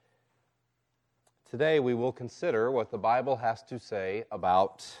Today we will consider what the Bible has to say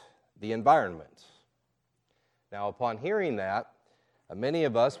about the environment. Now, upon hearing that, many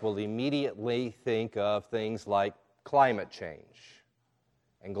of us will immediately think of things like climate change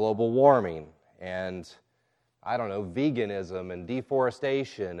and global warming and, veganism and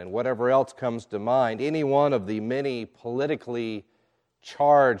deforestation and whatever else comes to mind, any one of the many politically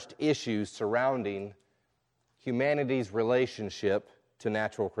charged issues surrounding humanity's relationship to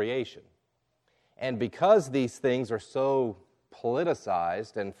natural creation. And because these things are so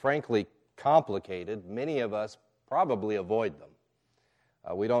politicized and frankly complicated, many of us probably avoid them.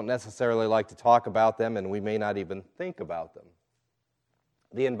 We don't necessarily like to talk about them, and we may not even think about them.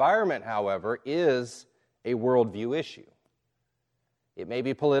 The environment, however, is a worldview issue. It may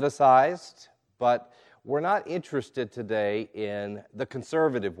be politicized, but we're not interested today in the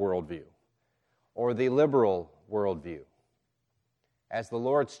conservative worldview or the liberal worldview. As the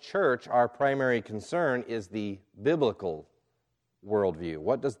Lord's church, our primary concern is the biblical worldview.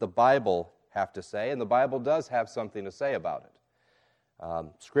 What does the Bible have to say? And the Bible does have something to say about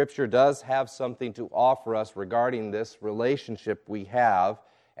it. Scripture does have something to offer us regarding this relationship we have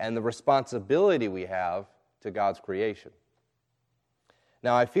and the responsibility we have to God's creation.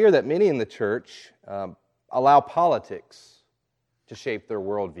 Now, I fear that many in the church allow politics to shape their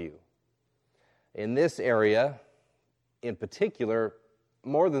worldview. In this area, in particular,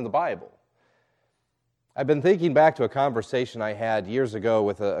 more than the Bible. I've been thinking back to a conversation I had years ago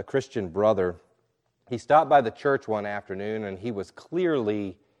with a Christian brother. He stopped by the church one afternoon, and he was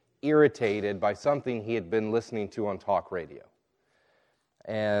clearly irritated by something he had been listening to on talk radio.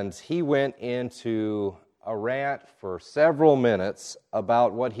 And he went into a rant for several minutes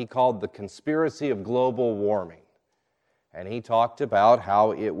about what he called the conspiracy of global warming. And he talked about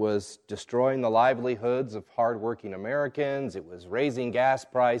how it was destroying the livelihoods of hardworking Americans, it was raising gas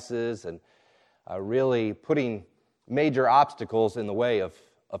prices, and really putting major obstacles in the way of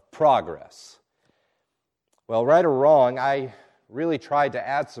progress. Well, right or wrong, I really tried to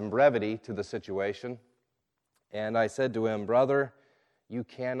add some brevity to the situation. And I said to him, "Brother, you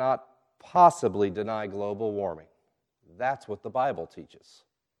cannot possibly deny global warming. That's what the Bible teaches."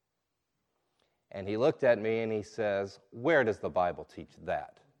 And he looked at me and he says, "Where does the Bible teach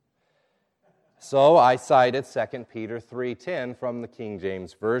that?" So I cited 2 Peter 3:10 from the King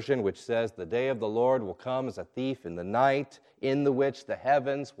James Version, which says, "The day of the Lord will come as a thief in the night, in the which the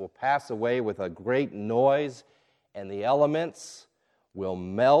heavens will pass away with a great noise, and the elements will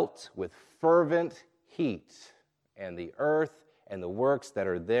melt with fervent heat, and the earth and the works that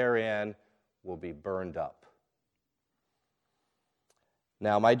are therein will be burned up."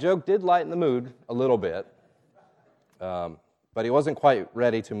 Now, my joke did lighten the mood a little bit, but he wasn't quite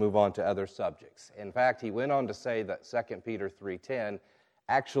ready to move on to other subjects. In fact, he went on to say that 2 Peter 3:10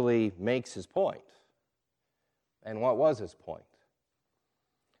 actually makes his point. And what was his point?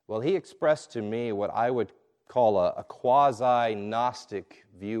 Well, he expressed to me what I would call a quasi-Gnostic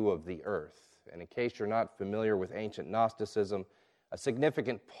view of the earth. And in case you're not familiar with ancient Gnosticism, a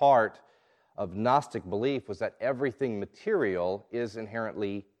significant part of Gnostic belief was that everything material is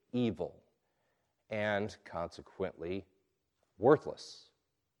inherently evil and consequently worthless.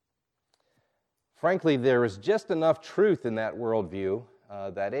 Frankly, there is just enough truth in that worldview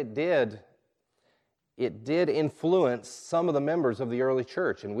that it did influence some of the members of the early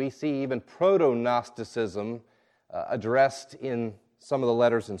church, and we see even proto-Gnosticism addressed in some of the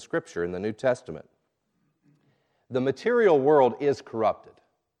letters in Scripture in the New Testament. The material world is corrupted.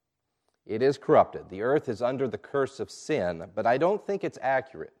 It is corrupted. The earth is under the curse of sin, but I don't think it's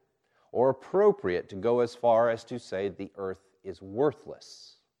accurate or appropriate to go as far as to say the earth is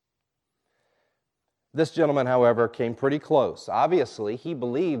worthless. This gentleman, however, came pretty close. Obviously, he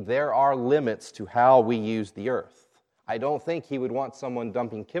believed there are limits to how we use the earth. I don't think he would want someone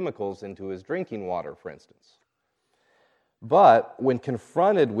dumping chemicals into his drinking water, for instance. But when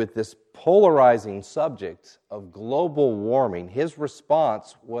confronted with this polarizing subject of global warming, his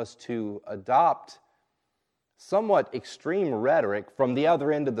response was to adopt somewhat extreme rhetoric from the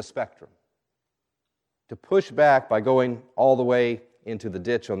other end of the spectrum, to push back by going all the way into the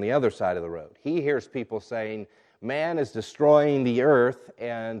ditch on the other side of the road. He hears people saying, man is destroying the earth,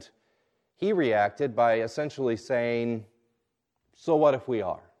 and he reacted by essentially saying, so what if we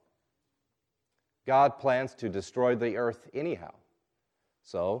are? God plans to destroy the earth anyhow.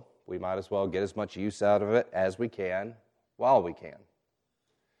 So we might as well get as much use out of it as we can while we can.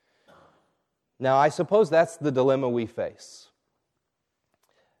 Now, I suppose that's the dilemma we face.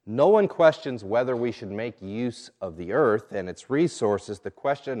 No one questions whether we should make use of the earth and its resources. The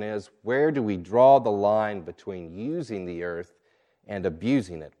question is, where do we draw the line between using the earth and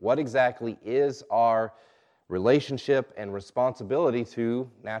abusing it? What exactly is our relationship and responsibility to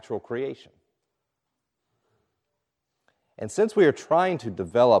natural creation? And since we are trying to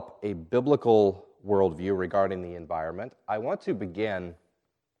develop a biblical worldview regarding the environment, I want to begin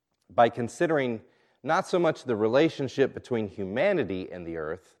by considering not so much the relationship between humanity and the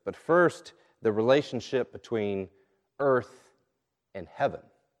earth, but first the relationship between earth and heaven.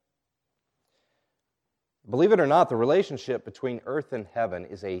 Believe it or not, the relationship between earth and heaven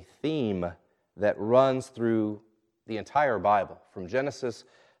is a theme that runs through the entire Bible, from Genesis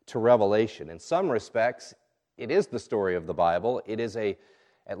to Revelation. In some respects, it is the story of the Bible. It is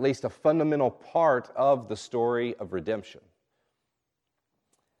at least a fundamental part of the story of redemption.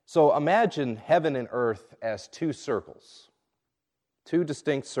 So imagine heaven and earth as two circles, two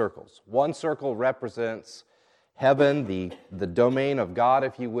distinct circles. One circle represents heaven, the domain of God,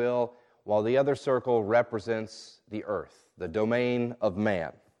 if you will, while the other circle represents the earth, the domain of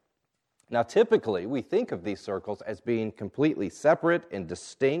man. Now, typically, we think of these circles as being completely separate and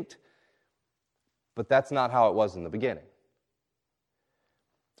distinct, but that's not how it was in the beginning.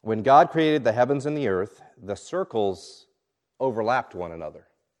 When God created the heavens and the earth, the circles overlapped one another.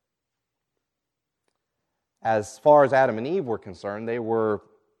 As far as Adam and Eve were concerned, they were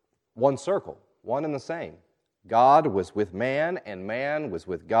one circle, one and the same. God was with man, and man was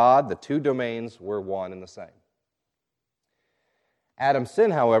with God. The two domains were one and the same. Adam's sin,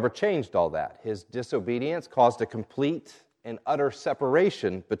 however, changed all that. His disobedience caused a complete and utter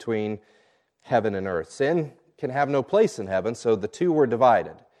separation between heaven and earth. Sin can have no place in heaven, so the two were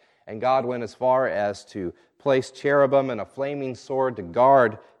divided. And God went as far as to place cherubim and a flaming sword to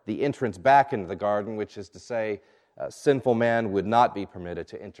guard the entrance back into the garden, which is to say, sinful man would not be permitted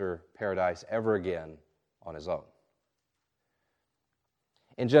to enter paradise ever again on his own.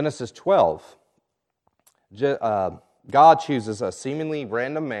 In Genesis 12, God chooses a seemingly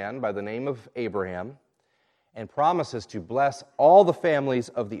random man by the name of Abraham and promises to bless all the families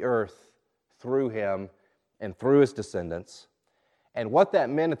of the earth through him and through his descendants. And what that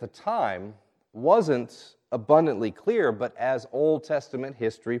meant at the time wasn't abundantly clear, but as Old Testament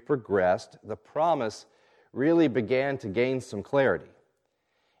history progressed, the promise really began to gain some clarity.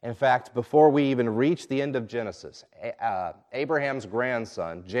 In fact, before we even reach the end of Genesis, Abraham's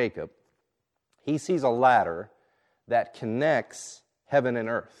grandson, Jacob, he sees a ladder that connects heaven and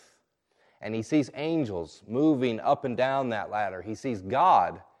earth. And he sees angels moving up and down that ladder. He sees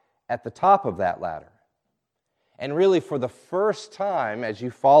God at the top of that ladder. And really, for the first time, as you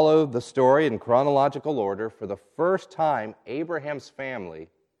follow the story in chronological order, for the first time, Abraham's family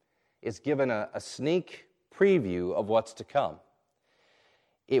is given a sneak preview of what's to come.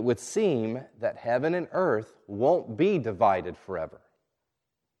 It would seem that heaven and earth won't be divided forever.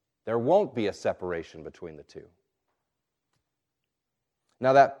 There won't be a separation between the two.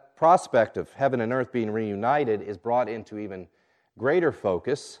 Now, that prospect of heaven and earth being reunited is brought into even greater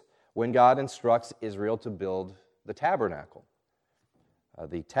focus when God instructs Israel to build the tabernacle.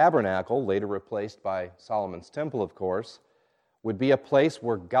 The tabernacle, later replaced by Solomon's temple, of course, would be a place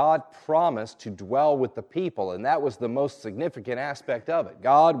where God promised to dwell with the people, and that was the most significant aspect of it.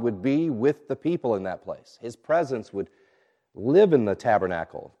 God would be with the people in that place. His presence would live in the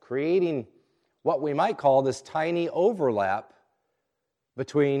tabernacle, creating what we might call this tiny overlap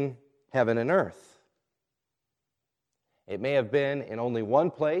between heaven and earth. It may have been in only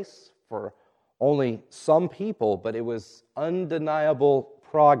one place for only some people, but it was undeniable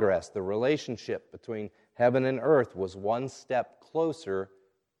progress. The relationship between heaven and earth was one step closer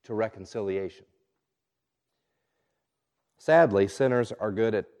to reconciliation. Sadly, sinners are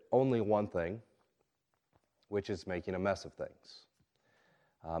good at only one thing, which is making a mess of things.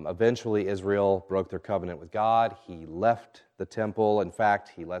 Eventually, Israel broke their covenant with God. He left the temple. In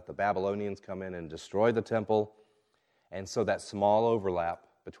fact, he let the Babylonians come in and destroy the temple. And so that small overlap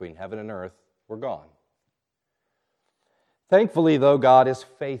between heaven and earth were gone. Thankfully, though, God is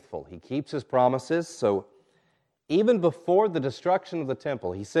faithful. He keeps his promises. So even before the destruction of the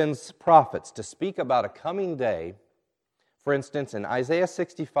temple, he sends prophets to speak about a coming day. For instance, in Isaiah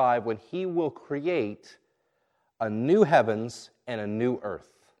 65, when he will create a new heavens and a new earth.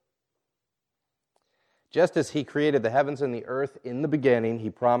 Just as he created the heavens and the earth in the beginning, he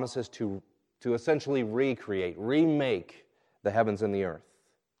promises to essentially remake the heavens and the earth.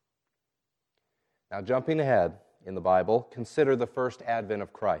 Now, jumping ahead in the Bible, consider the first advent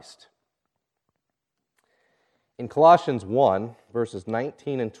of Christ. In Colossians 1, verses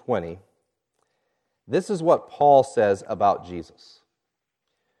 19 and 20, this is what Paul says about Jesus.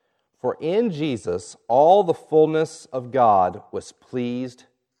 For in Jesus all the fullness of God was pleased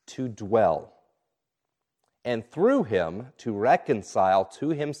to dwell, and through him to reconcile to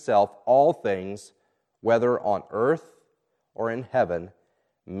himself all things, whether on earth or in heaven,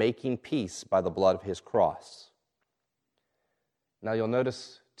 making peace by the blood of his cross. Now you'll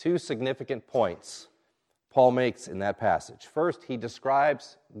notice two significant points Paul makes in that passage. First, he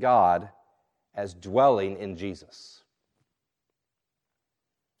describes God as dwelling in Jesus.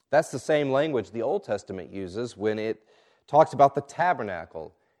 That's the same language the Old Testament uses when it talks about the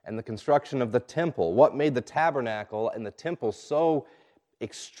tabernacle and the construction of the temple. What made the tabernacle and the temple so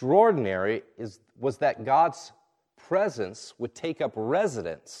extraordinary was that God's presence would take up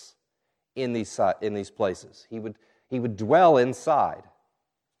residence in these places. He would dwell inside.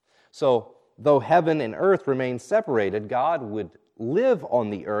 So, though heaven and earth remained separated, God would live on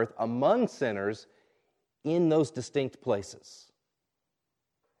the earth among sinners in those distinct places.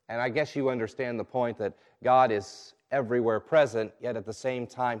 And I guess you understand the point that God is everywhere present, yet at the same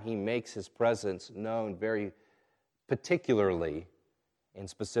time he makes his presence known very particularly in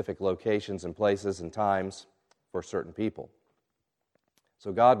specific locations and places and times for certain people.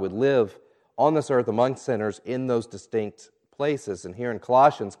 So God would live on this earth among sinners in those distinct places. And here in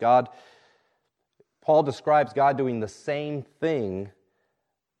Colossians, Paul describes God doing the same thing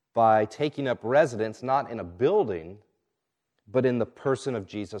by taking up residence not in a building, but in the person of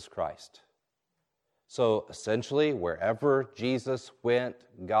Jesus Christ. So essentially, wherever Jesus went,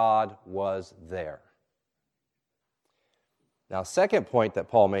 God was there. Now, second point that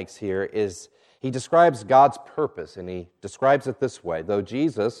Paul makes here is he describes God's purpose, and he describes it this way. Through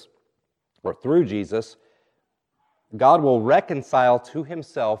Jesus, God will reconcile to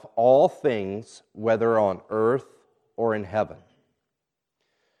himself all things, whether on earth or in heaven.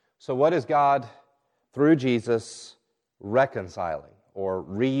 So what is God, through Jesus, reconciling or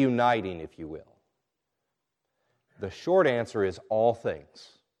reuniting, if you will? The short answer is all things.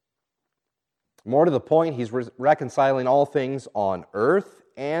 More to the point, he's reconciling all things on earth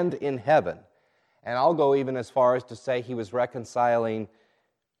and in heaven. And I'll go even as far as to say he was reconciling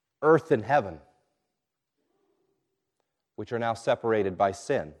earth and heaven, which are now separated by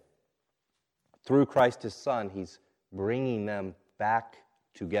sin. Through Christ his Son, he's bringing them back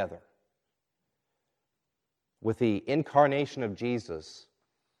together. With the incarnation of Jesus,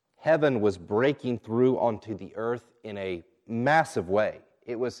 heaven was breaking through onto the earth in a massive way.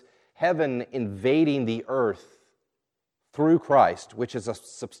 It was heaven invading the earth through Christ, which is a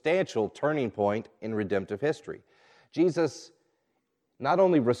substantial turning point in redemptive history. Jesus not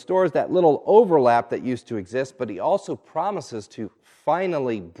only restores that little overlap that used to exist, but he also promises to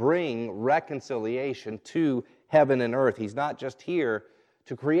finally bring reconciliation to heaven and earth. He's not just here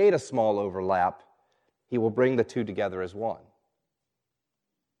to create a small overlap. He will bring the two together as one.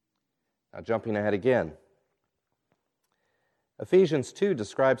 Now, jumping ahead again, Ephesians 2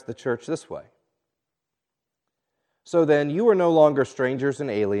 describes the church this way. So then, you are no longer strangers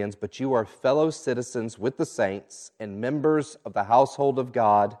and aliens, but you are fellow citizens with the saints and members of the household of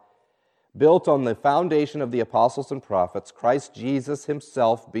God, built on the foundation of the apostles and prophets, Christ Jesus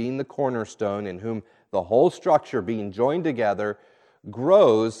himself being the cornerstone, in whom the whole structure being joined together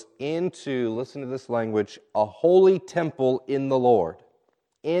grows into, listen to this language, a holy temple in the Lord.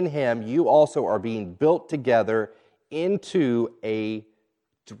 In him you also are being built together into a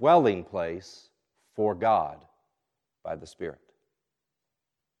dwelling place for God by the Spirit.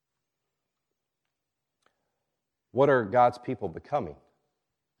 What are God's people becoming?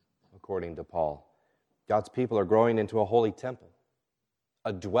 According to Paul, God's people are growing into a holy temple,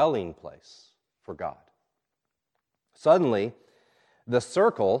 a dwelling place for God. Suddenly, the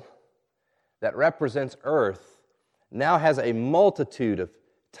circle that represents earth now has a multitude of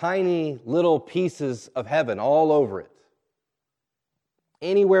tiny little pieces of heaven all over it.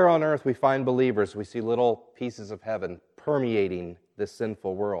 Anywhere on earth we find believers, we see little pieces of heaven permeating this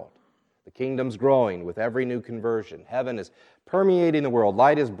sinful world. The kingdom's growing with every new conversion. Heaven is permeating the world.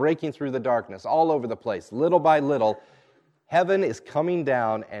 Light is breaking through the darkness all over the place. Little by little, heaven is coming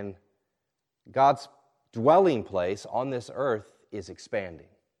down, and God's dwelling place on this earth is expanding.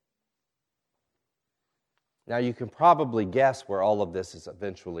 Now, you can probably guess where all of this is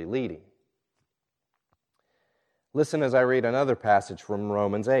eventually leading. Listen as I read another passage from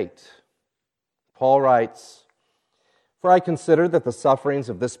Romans 8. Paul writes, "For I consider that the sufferings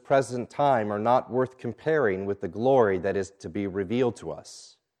of this present time are not worth comparing with the glory that is to be revealed to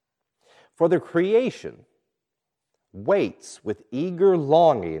us. For the creation waits with eager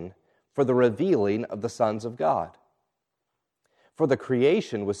longing for the revealing of the sons of God. For the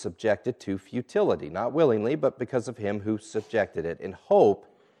creation was subjected to futility, not willingly, but because of him who subjected it, in hope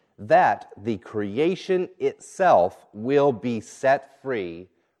that the creation itself will be set free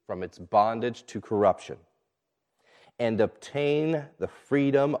from its bondage to corruption and obtain the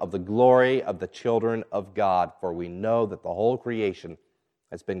freedom of the glory of the children of God. For we know that the whole creation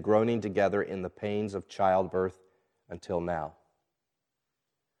has been groaning together in the pains of childbirth until now.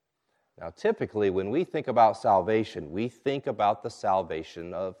 Now, typically, when we think about salvation, we think about the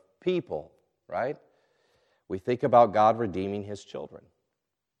salvation of people, right? We think about God redeeming His children.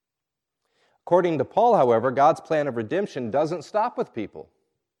 According to Paul, however, God's plan of redemption doesn't stop with people.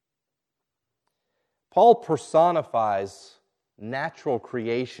 Paul personifies natural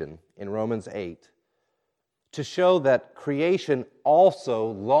creation in Romans 8 to show that creation also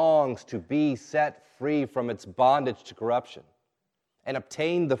longs to be set free from its bondage to corruption and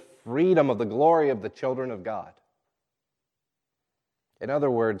obtain the freedom of the glory of the children of God. In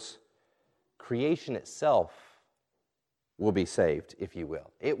other words, creation itself will be saved, if you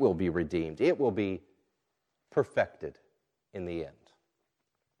will. It will be redeemed. It will be perfected in the end.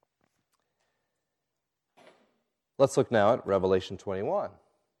 Let's look now at Revelation 21.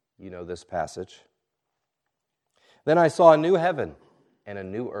 You know this passage. Then I saw a new heaven and a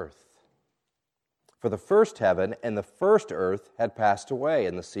new earth. For the first heaven and the first earth had passed away,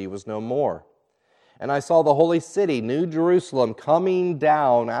 and the sea was no more. And I saw the holy city, New Jerusalem, coming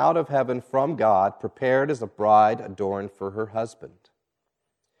down out of heaven from God, prepared as a bride adorned for her husband.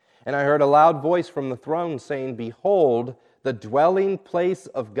 And I heard a loud voice from the throne saying, Behold, the dwelling place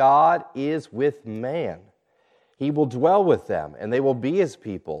of God is with man. He will dwell with them, and they will be His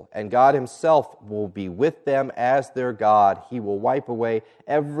people, and God Himself will be with them as their God. He will wipe away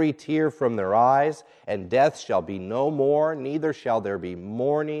every tear from their eyes, and death shall be no more, neither shall there be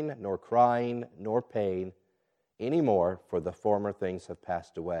mourning, nor crying, nor pain any more, for the former things have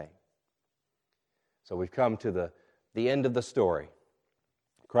passed away. So we've come to the end of the story.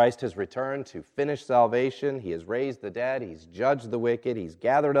 Christ has returned to finish salvation. He has raised the dead. He's judged the wicked. He's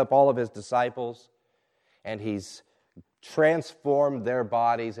gathered up all of His disciples. And He's transformed their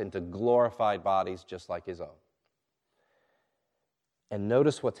bodies into glorified bodies just like His own. And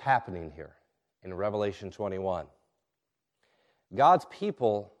notice what's happening here in Revelation 21. God's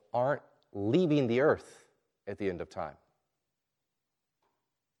people aren't leaving the earth at the end of time.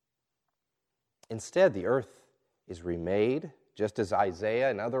 Instead, the earth is remade, just as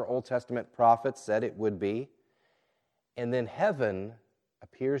Isaiah and other Old Testament prophets said it would be. And then heaven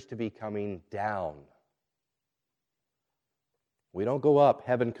appears to be coming down. We don't go up,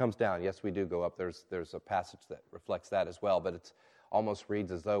 heaven comes down. Yes, we do go up. There's a passage that reflects that as well, but it almost reads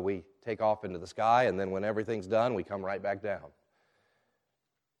as though we take off into the sky, and then when everything's done, we come right back down.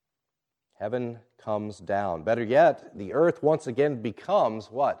 Heaven comes down. Better yet, the earth once again becomes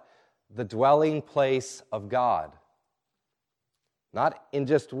what? The dwelling place of God. Not in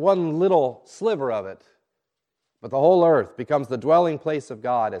just one little sliver of it, but the whole earth becomes the dwelling place of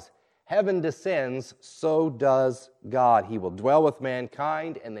God. As heaven descends, so does God. He will dwell with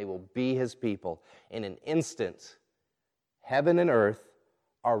mankind, and they will be His people. In an instant, heaven and earth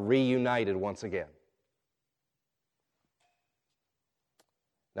are reunited once again.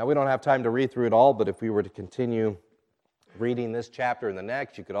 Now, we don't have time to read through it all, but if we were to continue reading this chapter and the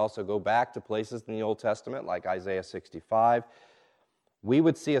next, you could also go back to places in the Old Testament, like Isaiah 65. We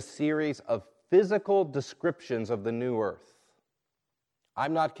would see a series of physical descriptions of the new earth.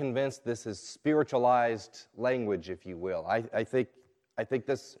 I'm not convinced this is spiritualized language, if you will. I think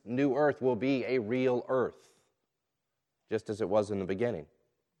this new earth will be a real earth, just as it was in the beginning.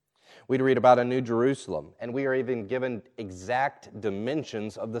 We'd read about a new Jerusalem, and we are even given exact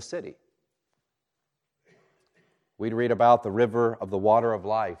dimensions of the city. We'd read about the river of the water of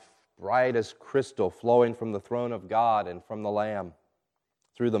life, bright as crystal, flowing from the throne of God and from the Lamb,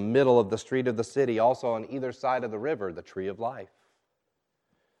 through the middle of the street of the city, also on either side of the river, the tree of life.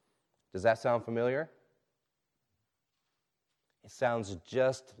 Does that sound familiar? It sounds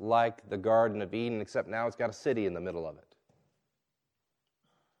just like the Garden of Eden, except now it's got a city in the middle of it.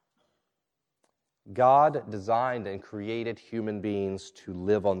 God designed and created human beings to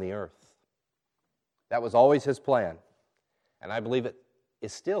live on the earth. That was always His plan, and I believe it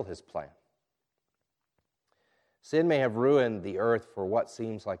is still His plan. Sin may have ruined the earth for what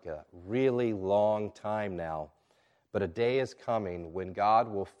seems like a really long time now, but a day is coming when God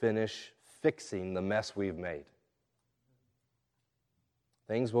will finish fixing the mess we've made.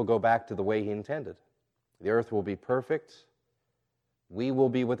 Things will go back to the way He intended. The earth will be perfect. We will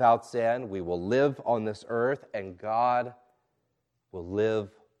be without sin. We will live on this earth, and God will live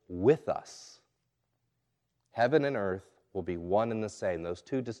with us. Heaven and earth will be one and the same. Those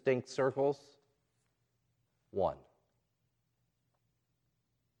two distinct circles, one.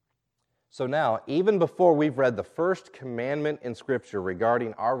 So now, even before we've read the first commandment in Scripture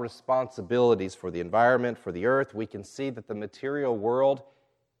regarding our responsibilities for the environment, for the earth, we can see that the material world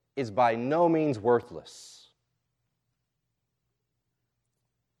is by no means worthless.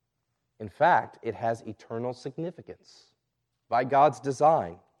 In fact, it has eternal significance. By God's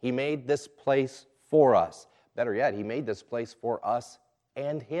design, He made this place for us. Better yet, He made this place for us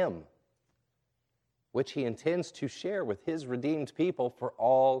and Him, which He intends to share with His redeemed people for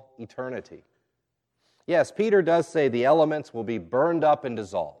all eternity. Yes, Peter does say the elements will be burned up and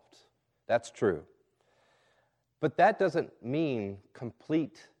dissolved. That's true. But that doesn't mean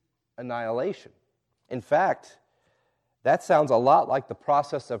complete annihilation. In fact, that sounds a lot like the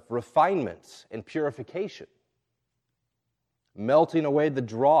process of refinement and purification, melting away the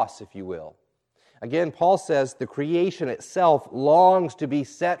dross, if you will. Again, Paul says the creation itself longs to be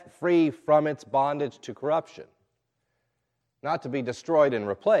set free from its bondage to corruption. Not to be destroyed and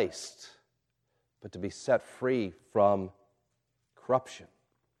replaced, but to be set free from corruption.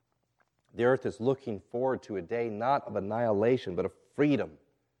 The earth is looking forward to a day not of annihilation, but of freedom.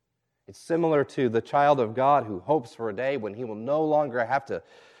 It's similar to the child of God who hopes for a day when he will no longer have to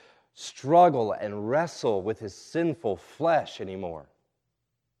struggle and wrestle with his sinful flesh anymore.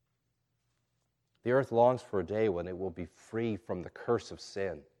 The earth longs for a day when it will be free from the curse of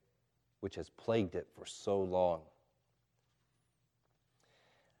sin, which has plagued it for so long.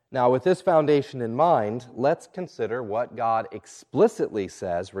 Now, with this foundation in mind, let's consider what God explicitly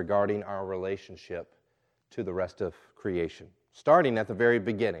says regarding our relationship to the rest of creation, starting at the very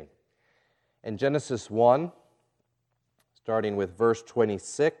beginning. In Genesis 1, starting with verse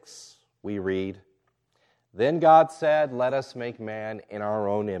 26, we read, "Then God said, 'Let us make man in our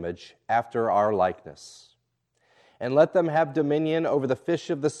own image, after our likeness. And let them have dominion over the fish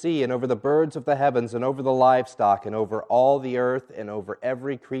of the sea, and over the birds of the heavens, and over the livestock, and over all the earth, and over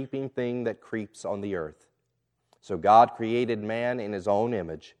every creeping thing that creeps on the earth.' So God created man in His own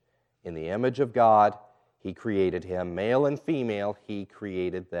image. In the image of God He created him. Male and female He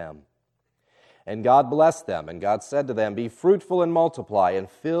created them. And God blessed them, and God said to them, 'Be fruitful and multiply, and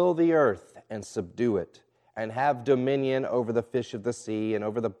fill the earth, and subdue it, and have dominion over the fish of the sea, and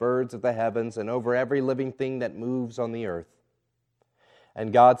over the birds of the heavens, and over every living thing that moves on the earth.'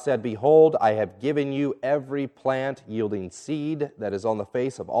 And God said, 'Behold, I have given you every plant yielding seed that is on the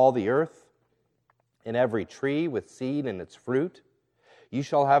face of all the earth, and every tree with seed in its fruit. You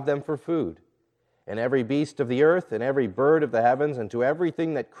shall have them for food. And every beast of the earth, and every bird of the heavens, and to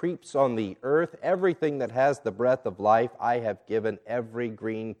everything that creeps on the earth, everything that has the breath of life, I have given every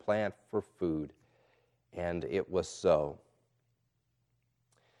green plant for food.' And it was so."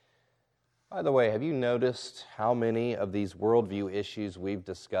 By the way, have you noticed how many of these worldview issues we've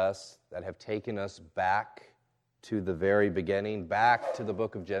discussed that have taken us back to the very beginning, back to the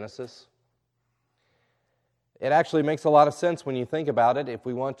book of Genesis? It actually makes a lot of sense when you think about it. If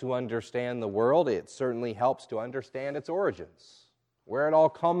we want to understand the world, it certainly helps to understand its origins, where it all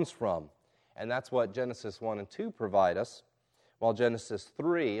comes from. And that's what Genesis 1 and 2 provide us, while Genesis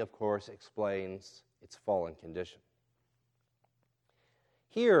 3, of course, explains its fallen condition.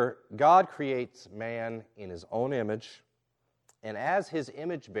 Here, God creates man in His own image, and as His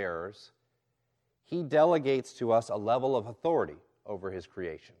image bearers, He delegates to us a level of authority over His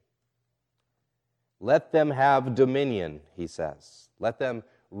creation. Let them have dominion, He says. Let them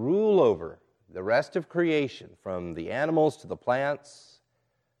rule over the rest of creation, from the animals to the plants.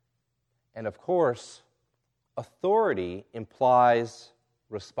 And of course, authority implies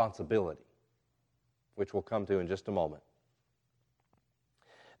responsibility, which we'll come to in just a moment.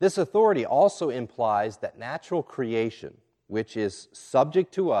 This authority also implies that natural creation, which is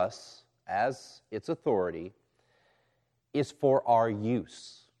subject to us as its authority, is for our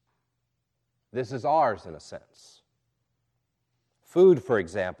use. This is ours in a sense. Food, for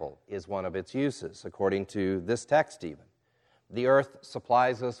example, is one of its uses, according to this text even. The earth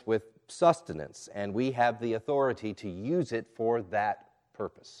supplies us with sustenance, and we have the authority to use it for that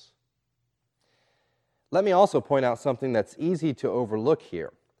purpose. Let me also point out something that's easy to overlook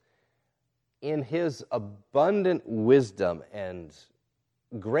here. In His abundant wisdom and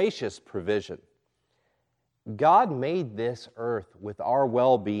gracious provision, God made this earth with our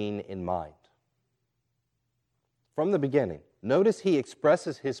well-being in mind. From the beginning, notice He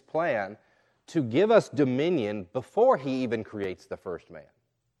expresses His plan to give us dominion before He even creates the first man.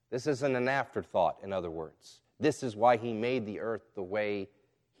 This isn't an afterthought, in other words. This is why He made the earth the way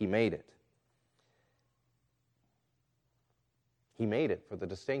He made it. He made it for the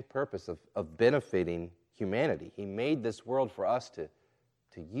distinct purpose of benefiting humanity. He made this world for us to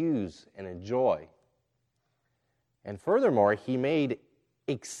use and enjoy. And furthermore, He made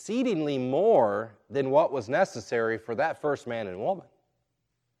exceedingly more than what was necessary for that first man and woman,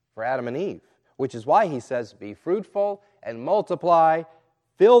 for Adam and Eve, which is why he says, be fruitful and multiply,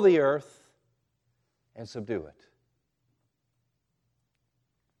 fill the earth, and subdue it.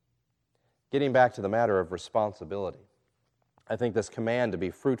 Getting back to the matter of responsibility, I think this command to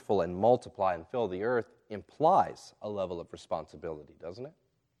be fruitful and multiply and fill the earth implies a level of responsibility, doesn't it?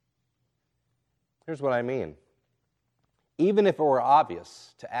 Here's what I mean. Even if it were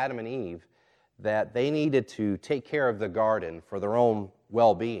obvious to Adam and Eve that they needed to take care of the garden for their own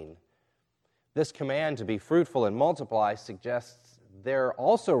well-being, this command to be fruitful and multiply suggests they're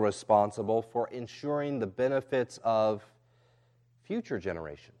also responsible for ensuring the benefits of future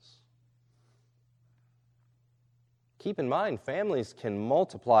generations. Keep in mind, families can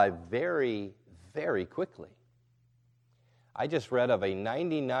multiply very, very quickly. I just read of a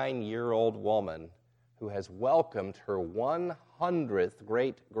 99-year-old woman who has welcomed her 100th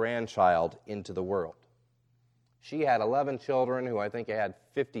great-grandchild into the world. She had 11 children, who I think had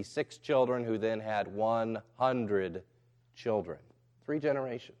 56 children, who then had 100 children. 3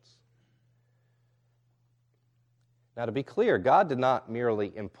 generations. Now, to be clear, God did not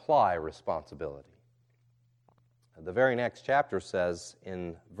merely imply responsibility. The very next chapter says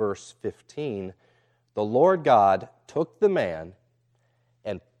in verse 15, the Lord God took the man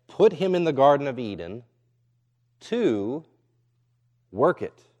and put him in the Garden of Eden to work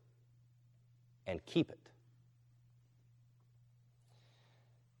it and keep it.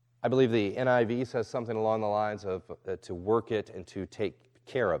 I believe the NIV says something along the lines of to work it and to take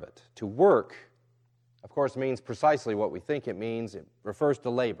care of it. To work, of course, means precisely what we think it means. It refers to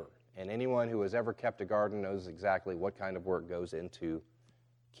labor. And anyone who has ever kept a garden knows exactly what kind of work goes into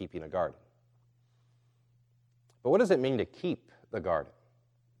keeping a garden. But what does it mean to keep the garden?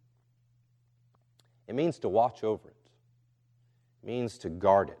 It means to watch over it. It means to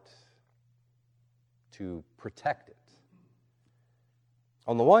guard it, to protect it.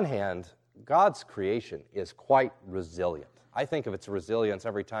 On the one hand, God's creation is quite resilient. I think of its resilience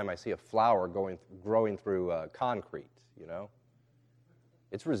every time I see a flower growing through concrete, you know.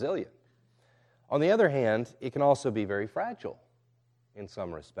 It's resilient. On the other hand, it can also be very fragile in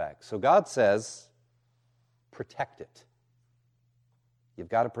some respects. So God says, protect it. You've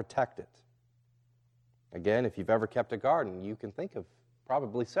got to protect it. Again, if you've ever kept a garden, you can think of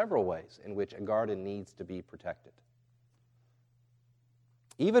probably several ways in which a garden needs to be protected.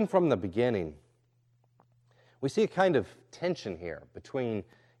 Even from the beginning, we see a kind of tension here between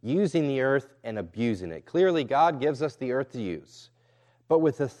using the earth and abusing it. Clearly, God gives us the earth to use. But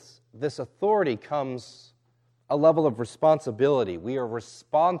with this authority comes a level of responsibility. We are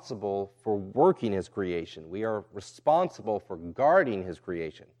responsible for working His creation. We are responsible for guarding His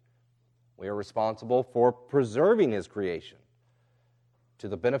creation. We are responsible for preserving His creation to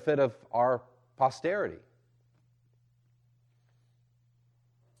the benefit of our posterity.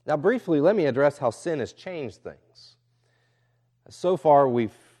 Now, briefly, let me address how sin has changed things. So far,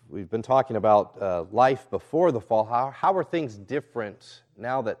 we've been talking about life before the fall. How are things different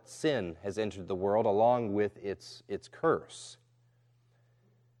now that sin has entered the world along with its curse?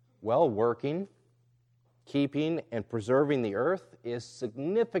 Well, working, keeping, and preserving the earth is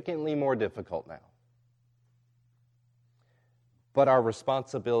significantly more difficult now. But our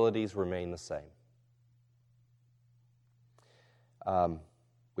responsibilities remain the same.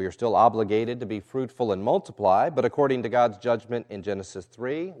 We are still obligated to be fruitful and multiply, but according to God's judgment in Genesis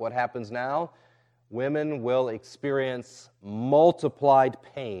 3, what happens now? Women will experience multiplied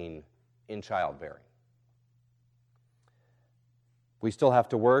pain in childbearing. We still have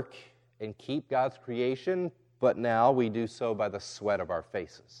to work and keep God's creation, but now we do so by the sweat of our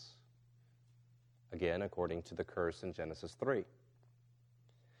faces. Again, according to the curse in Genesis 3.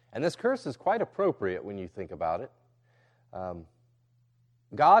 And this curse is quite appropriate when you think about it.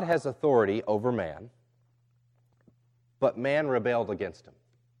 God has authority over man, but man rebelled against him.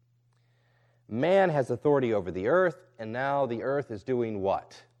 Man has authority over the earth, and now the earth is doing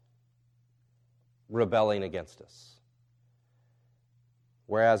what? Rebelling against us.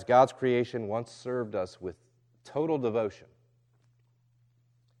 Whereas God's creation once served us with total devotion,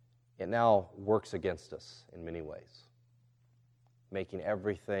 it now works against us in many ways, making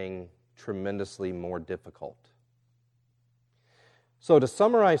everything tremendously more difficult. So to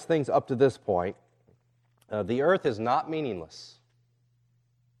summarize things up to this point, the earth is not meaningless.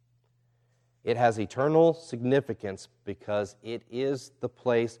 It has eternal significance because it is the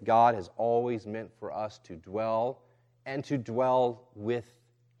place God has always meant for us to dwell and to dwell with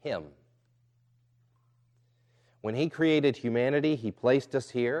Him. When He created humanity, He placed us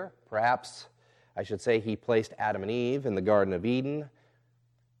here. Perhaps I should say He placed Adam and Eve in the Garden of Eden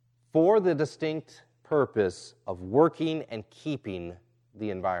for the distinct purpose of working and keeping the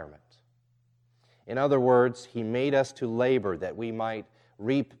environment. In other words, He made us to labor that we might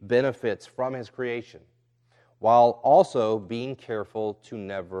reap benefits from His creation, while also being careful to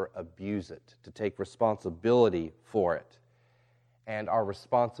never abuse it, to take responsibility for it. And our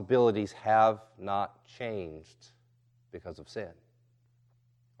responsibilities have not changed because of sin.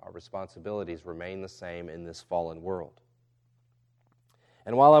 Our responsibilities remain the same in this fallen world.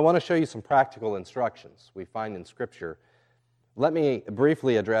 And while I want to show you some practical instructions we find in Scripture, let me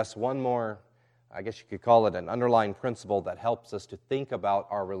briefly address one more, I guess you could call it an underlying principle that helps us to think about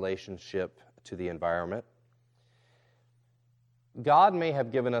our relationship to the environment. God may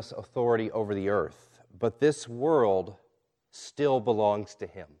have given us authority over the earth, but this world still belongs to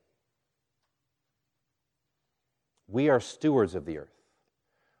Him. We are stewards of the earth,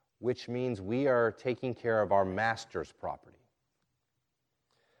 which means we are taking care of our master's property.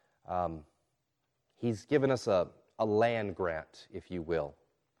 He's given us a land grant, if you will,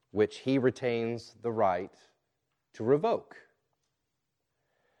 which He retains the right to revoke.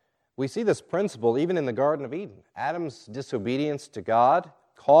 We see this principle even in the Garden of Eden. Adam's disobedience to God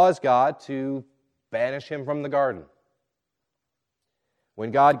caused God to banish him from the garden.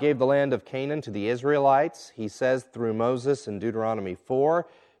 When God gave the land of Canaan to the Israelites, He says through Moses in Deuteronomy 4,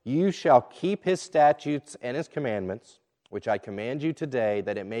 "You shall keep His statutes and His commandments, which I command you today,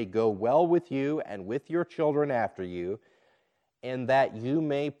 that it may go well with you and with your children after you, and that you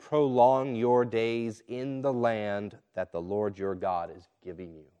may prolong your days in the land that the Lord your God is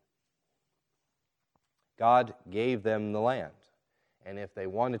giving you." God gave them the land, and if they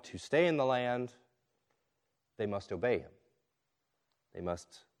wanted to stay in the land, they must obey Him. They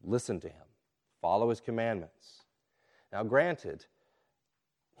must listen to Him, follow His commandments. Now, granted,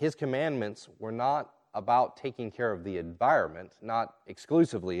 His commandments were not about taking care of the environment, not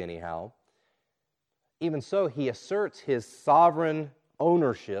exclusively anyhow. Even so, He asserts His sovereign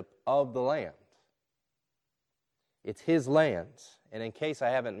ownership of the land. It's His land. And in case I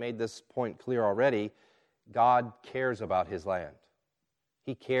haven't made this point clear already, God cares about His land.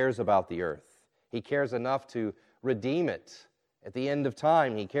 He cares about the earth. He cares enough to redeem it at the end of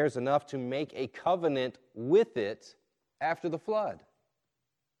time. He cares enough to make a covenant with it after the flood.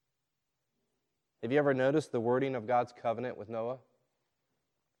 Have you ever noticed the wording of God's covenant with Noah?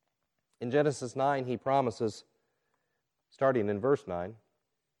 In Genesis 9, He promises, starting in verse 9,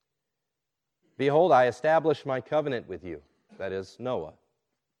 "Behold, I establish my covenant with you," that is, Noah,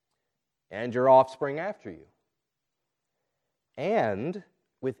 "and your offspring after you, and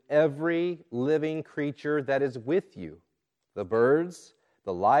with every living creature that is with you, the birds,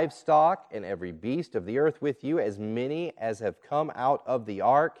 the livestock, and every beast of the earth with you, as many as have come out of the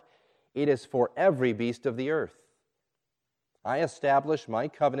ark. It is for every beast of the earth. I establish my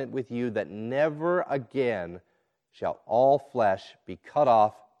covenant with you that never again shall all flesh be cut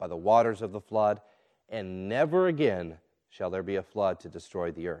off by the waters of the flood, and never again shall there be a flood to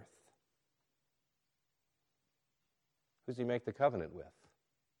destroy the earth." Who does He make the covenant with?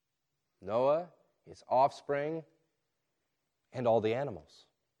 Noah, his offspring, and all the animals.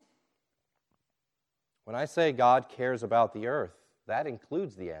 When I say God cares about the earth, that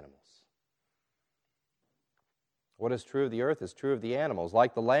includes the animals. What is true of the earth is true of the animals.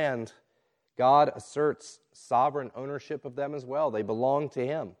 Like the land, God asserts sovereign ownership of them as well. They belong to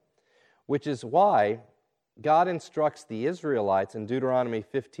Him, which is why God instructs the Israelites in Deuteronomy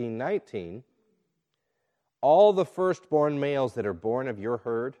 15:19, "All the firstborn males that are born of your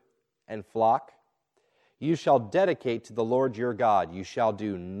herd and flock, you shall dedicate to the Lord your God. You shall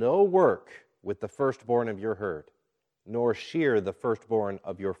do no work with the firstborn of your herd, nor shear the firstborn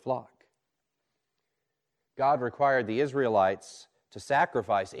of your flock." God required the Israelites to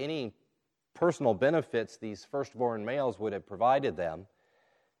sacrifice any personal benefits these firstborn males would have provided them,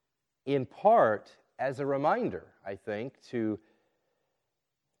 in part as a reminder, I think,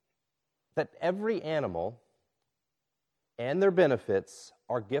 that every animal and their benefits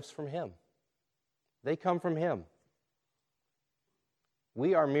are gifts from Him. They come from Him.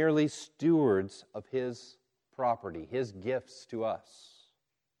 We are merely stewards of His property, His gifts to us.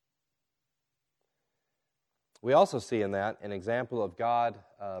 We also see in that an example of God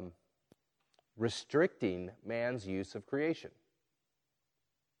restricting man's use of creation.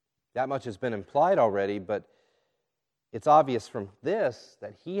 That much has been implied already, but it's obvious from this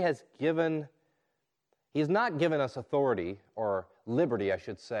that He has not given us authority, or liberty, I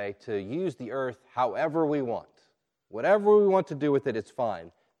should say, to use the earth however we want. Whatever we want to do with it, it's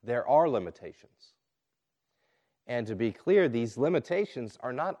fine. There are limitations. And to be clear, these limitations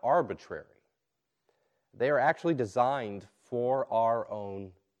are not arbitrary. They are actually designed for our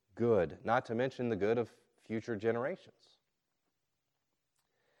own good, not to mention the good of future generations.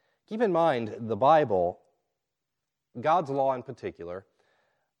 Keep in mind, the Bible, God's law in particular,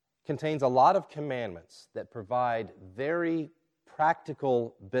 contains a lot of commandments that provide very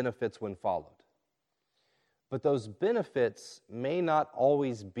practical benefits when followed. But those benefits may not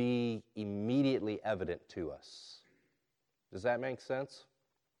always be immediately evident to us. Does that make sense?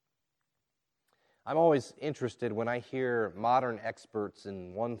 I'm always interested when I hear modern experts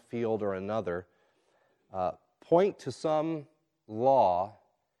in one field or another point to some law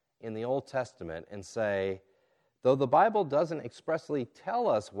in the Old Testament and say, though the Bible doesn't expressly tell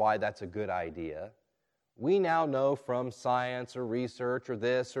us why that's a good idea, we now know from science or research or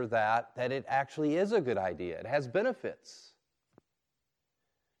this or that it actually is a good idea. It has benefits.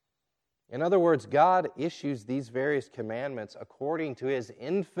 In other words, God issues these various commandments according to His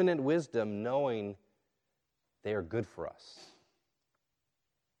infinite wisdom, knowing they are good for us.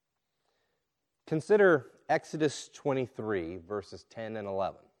 Consider Exodus 23, verses 10 and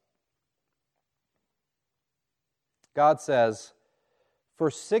 11. God says, "For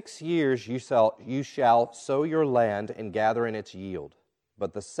 6 years you shall sow your land and gather in its yield,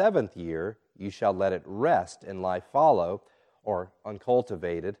 but the 7th year you shall let it rest and lie fallow, or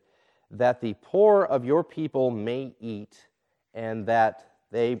uncultivated, that the poor of your people may eat, and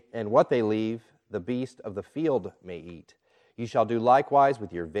what they leave the beast of the field may eat. You shall do likewise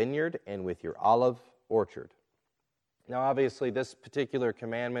with your vineyard and with your olive orchard." Now, obviously, this particular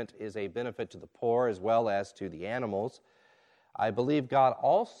commandment is a benefit to the poor as well as to the animals. I believe God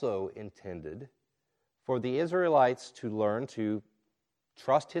also intended for the Israelites to learn to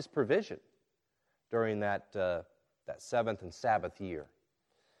trust His provision during that 7th and Sabbath year.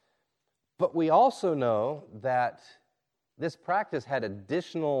 But we also know that this practice had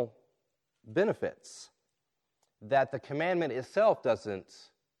additional benefits that the commandment itself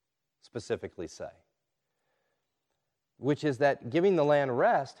doesn't specifically say, which is that giving the land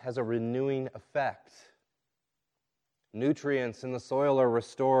rest has a renewing effect. Nutrients in the soil are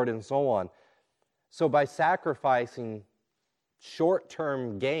restored and so on. So by sacrificing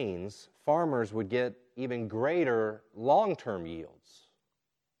short-term gains, farmers would get even greater long-term yields.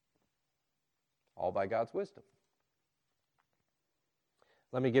 All by God's wisdom.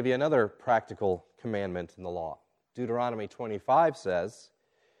 Let me give you another practical commandment in the law. Deuteronomy 25 says,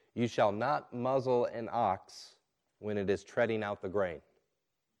 "You shall not muzzle an ox when it is treading out the grain."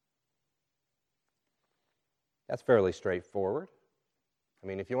 That's fairly straightforward. I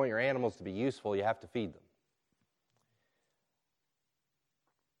mean, if you want your animals to be useful, you have to feed them.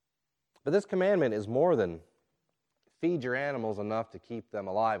 But this commandment is more than feed your animals enough to keep them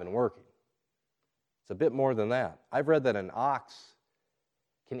alive and working. It's a bit more than that. I've read that an ox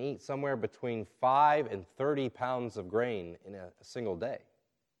can eat somewhere between 5 and 30 pounds of grain in a single day.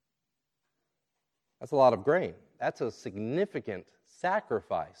 That's a lot of grain. That's a significant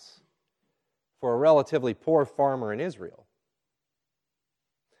sacrifice for a relatively poor farmer in Israel.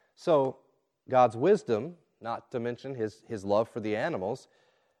 So, God's wisdom, not to mention His love for the animals,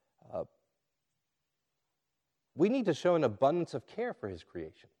 we need to show an abundance of care for His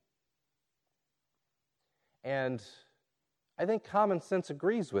creation. And I think common sense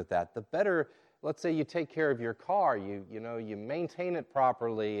agrees with that. The better, let's say you take care of your car, you maintain it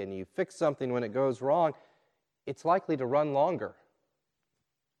properly, and you fix something when it goes wrong, it's likely to run longer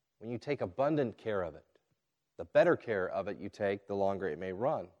when you take abundant care of it. The better care of it you take, the longer it may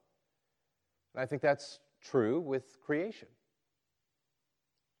run. And I think that's true with creation.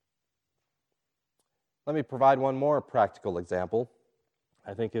 Let me provide one more practical example.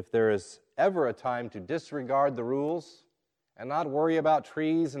 I think if there is ever a time to disregard the rules and not worry about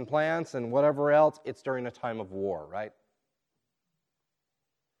trees and plants and whatever else, it's during a time of war, right?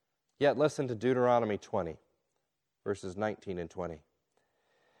 Yet listen to Deuteronomy 20, verses 19 and 20.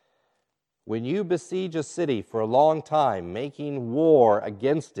 "When you besiege a city for a long time, making war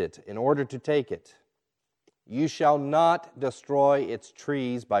against it in order to take it, you shall not destroy its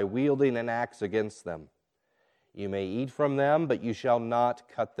trees by wielding an axe against them. You may eat from them, but you shall not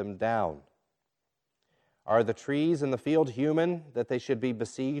cut them down. Are the trees in the field human, that they should be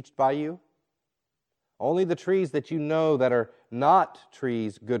besieged by you? Only the trees that you know that are not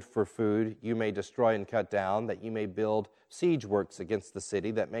trees good for food you may destroy and cut down, that you may build siege works against the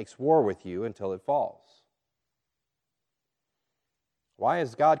city that makes war with you until it falls." Why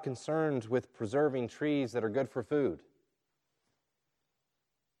is God concerned with preserving trees that are good for food?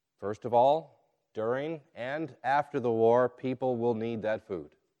 First of all, during and after the war, people will need that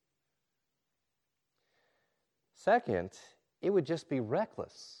food. Second, it would just be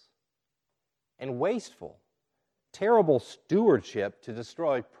reckless and wasteful terrible stewardship to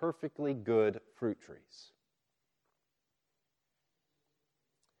destroy perfectly good fruit trees.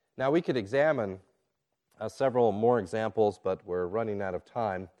 Now, we could examine several more examples, but we're running out of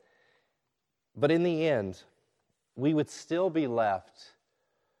time. But in the end, we would still be left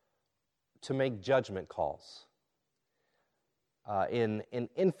to make judgment calls in an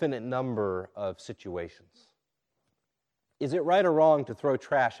infinite number of situations. Is it right or wrong to throw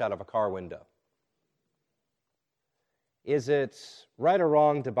trash out of a car window? Is it right or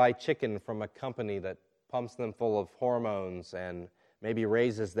wrong to buy chicken from a company that pumps them full of hormones and maybe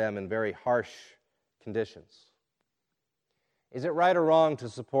raises them in very harsh conditions? Is it right or wrong to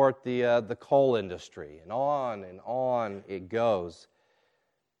support the coal industry? And on it goes.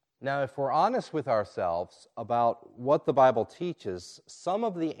 Now, if we're honest with ourselves about what the Bible teaches, some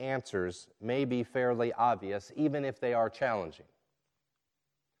of the answers may be fairly obvious, even if they are challenging.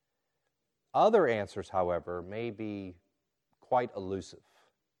 Other answers, however, may be quite elusive.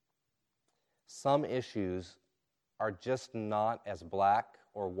 Some issues are just not as black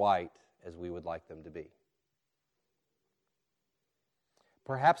or white as we would like them to be.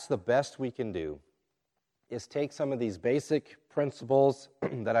 Perhaps the best we can do is take some of these basic principles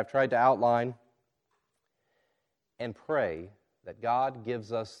that I've tried to outline and pray that God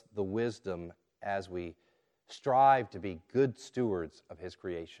gives us the wisdom as we strive to be good stewards of His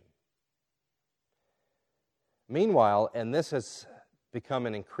creation. Meanwhile, and this has become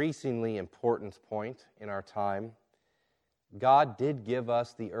an increasingly important point in our time, God did give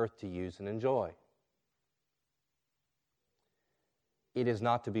us the earth to use and enjoy. It is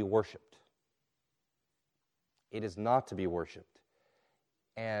not to be worshipped. It is not to be worshipped.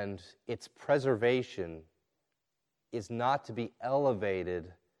 And its preservation is not to be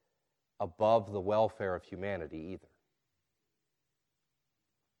elevated above the welfare of humanity either.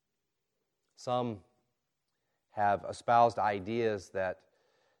 Some have espoused ideas that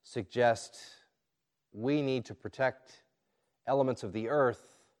suggest we need to protect elements of the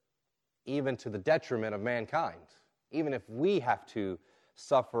earth even to the detriment of mankind, even if we have to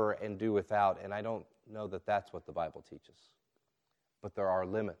suffer and do without. And I don't know that that's what the Bible teaches. But there are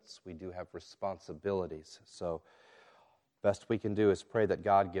limits. We do have responsibilities. So best we can do is pray that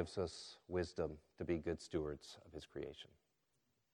God gives us wisdom to be good stewards of His creation.